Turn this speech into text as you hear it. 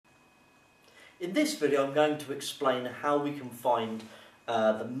In this video I'm going to explain how we can find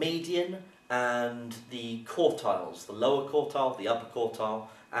the median and the quartiles, the lower quartile, the upper quartile,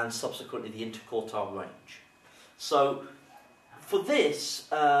 and subsequently the interquartile range. So for this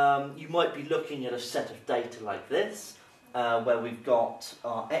you might be looking at a set of data like this where we've got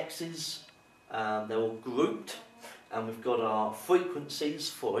our x's, they're all grouped, and we've got our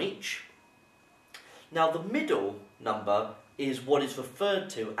frequencies for each. Now the middle number is what is referred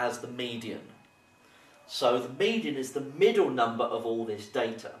to as the median. So the median is the middle number of all this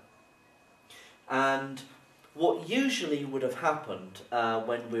data. And what usually would have happened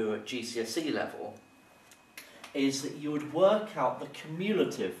when we were at GCSE level is that you would work out the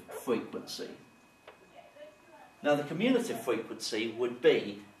cumulative frequency. Now the cumulative frequency would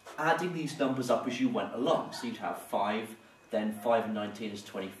be adding these numbers up as you went along. So you'd have 5, then 5 and 19 is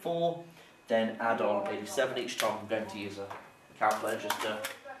 24, then add on 87. Each time I'm going to use a calculator just to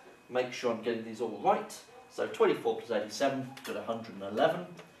make sure I'm getting these all right. So 24 plus 87, got 111.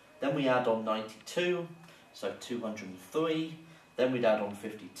 Then we add on 92, so 203. Then we'd add on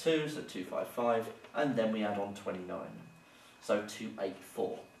 52, so 255. And then we add on 29, so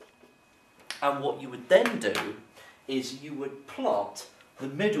 284. And what you would then do is you would plot the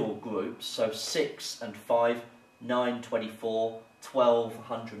middle groups, so 6 and 5, 9, 24, 12,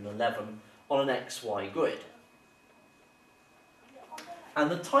 111, on an XY grid. And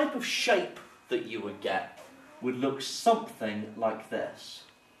the type of shape that you would get would look something like this.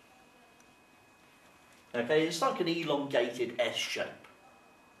 Okay, it's like an elongated S shape.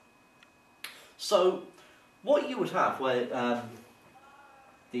 So what you would have where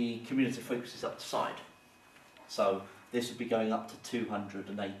the cumulative frequency is up the side. So this would be going up to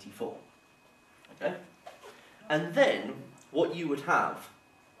 284. Okay? And then what you would have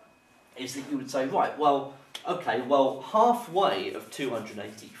is that you would say, right, well, okay, well, halfway of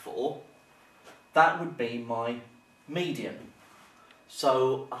 284, that would be my median.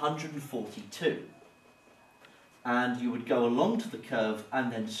 So 142. And you would go along to the curve and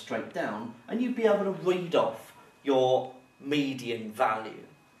then straight down, and you'd be able to read off your median value.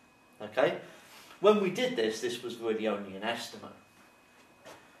 Okay? When we did this, this was really only an estimate.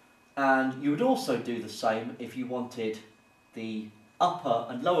 And you would also do the same if you wanted the upper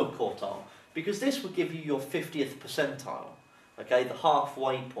and lower quartile, because this would give you your 50th percentile, okay, the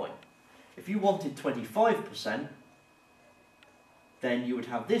halfway point. If you wanted 25%, then you would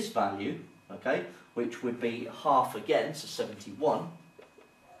have this value, okay, which would be half again, so 71,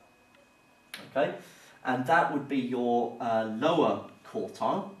 okay, and that would be your lower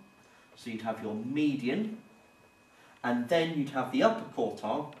quartile. So you'd have your median, and then you'd have the upper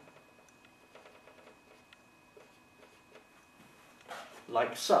quartile,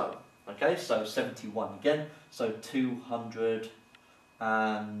 like so. Okay, so 71 again, so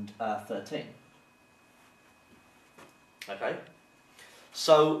 213. Okay,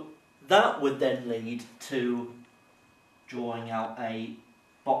 so that would then lead to drawing out a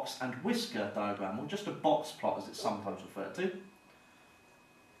box and whisker diagram, or just a box plot as it's sometimes referred to.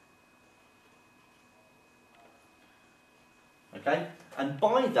 Okay, and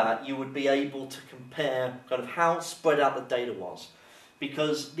by that you would be able to compare kind of how spread out the data was,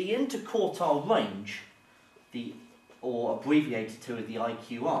 because the interquartile range, or abbreviated to as the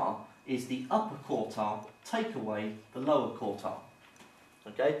IQR, is the upper quartile take away the lower quartile.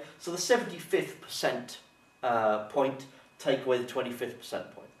 Okay, so the 75th percent point take away the 25th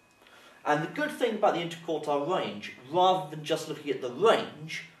percent point. And the good thing about the interquartile range, rather than just looking at the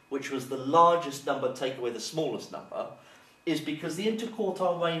range, which was the largest number take away the smallest number, is because the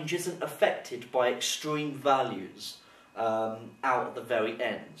interquartile range isn't affected by extreme values out at the very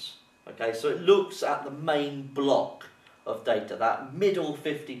ends. Okay, so it looks at the main block of data, that middle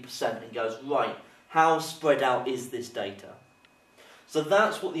 50%, and goes, right, how spread out is this data? So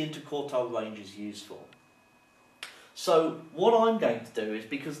that's what the interquartile range is used for. So what I'm going to do is,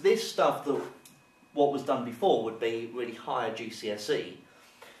 because this stuff, what was done before would be really higher GCSE,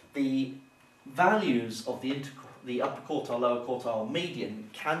 the values of the upper quartile, lower quartile, median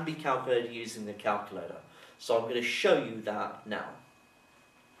can be calculated using the calculator. So I'm going to show you that now.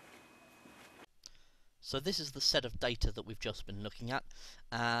 So this is the set of data that we've just been looking at,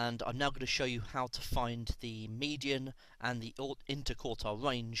 and I'm now going to show you how to find the median and the interquartile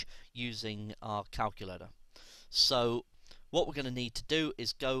range using our calculator. So what we're going to need to do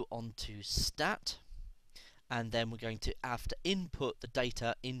is go on to Stat, and then we're going to have to input the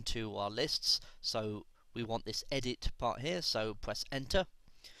data into our lists. So we want this edit part here, so press enter.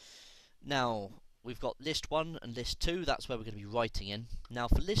 Now we've got list 1 and list 2, that's where we're going to be writing in. Now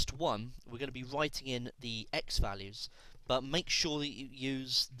for list 1, we're going to be writing in the x values, but make sure that you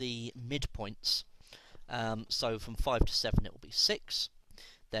use the midpoints. So from 5 to 7 it will be 6,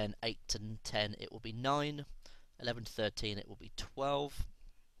 then 8 to 10 it will be 9, 11 to 13 it will be 12,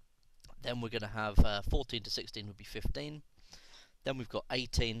 then we're going to have 14 to 16 would be 15, then we've got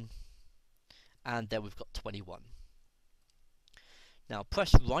 18, and then we've got 21. Now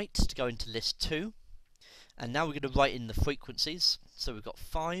press right to go into list 2, and now we're going to write in the frequencies. So we've got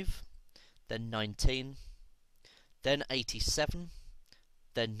 5, then 19, then 87,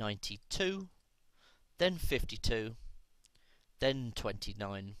 then 92, then 52, then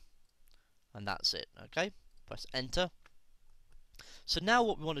 29, and that's it. Okay, press enter. So now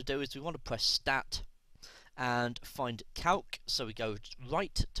what we want to do is we want to press stat and find calc. So we go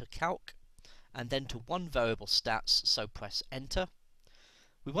right to calc and then to one variable stats, so press enter.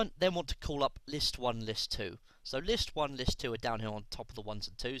 We then want to call up list 1, list 2. So list 1, list 2 are down here on top of the 1s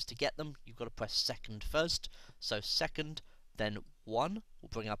and 2s. To get them, you've got to press second first. So second, then 1, will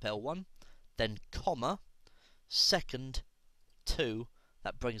bring up L1, then comma, second, 2,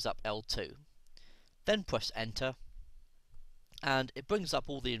 that brings up L2. Then press enter, and it brings up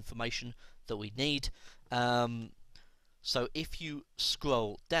all the information that we need. So if you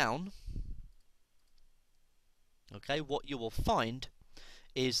scroll down, okay, what you will find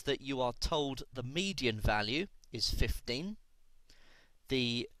is that you are told the median value is 15.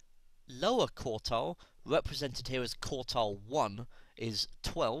 The lower quartile, represented here as quartile 1, is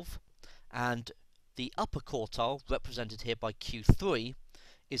 12, and the upper quartile, represented here by Q3,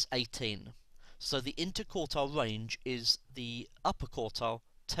 is 18. So the interquartile range is the upper quartile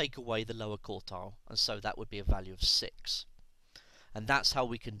take away the lower quartile, and so that would be a value of 6. And that's how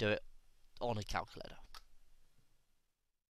we can do it on a calculator.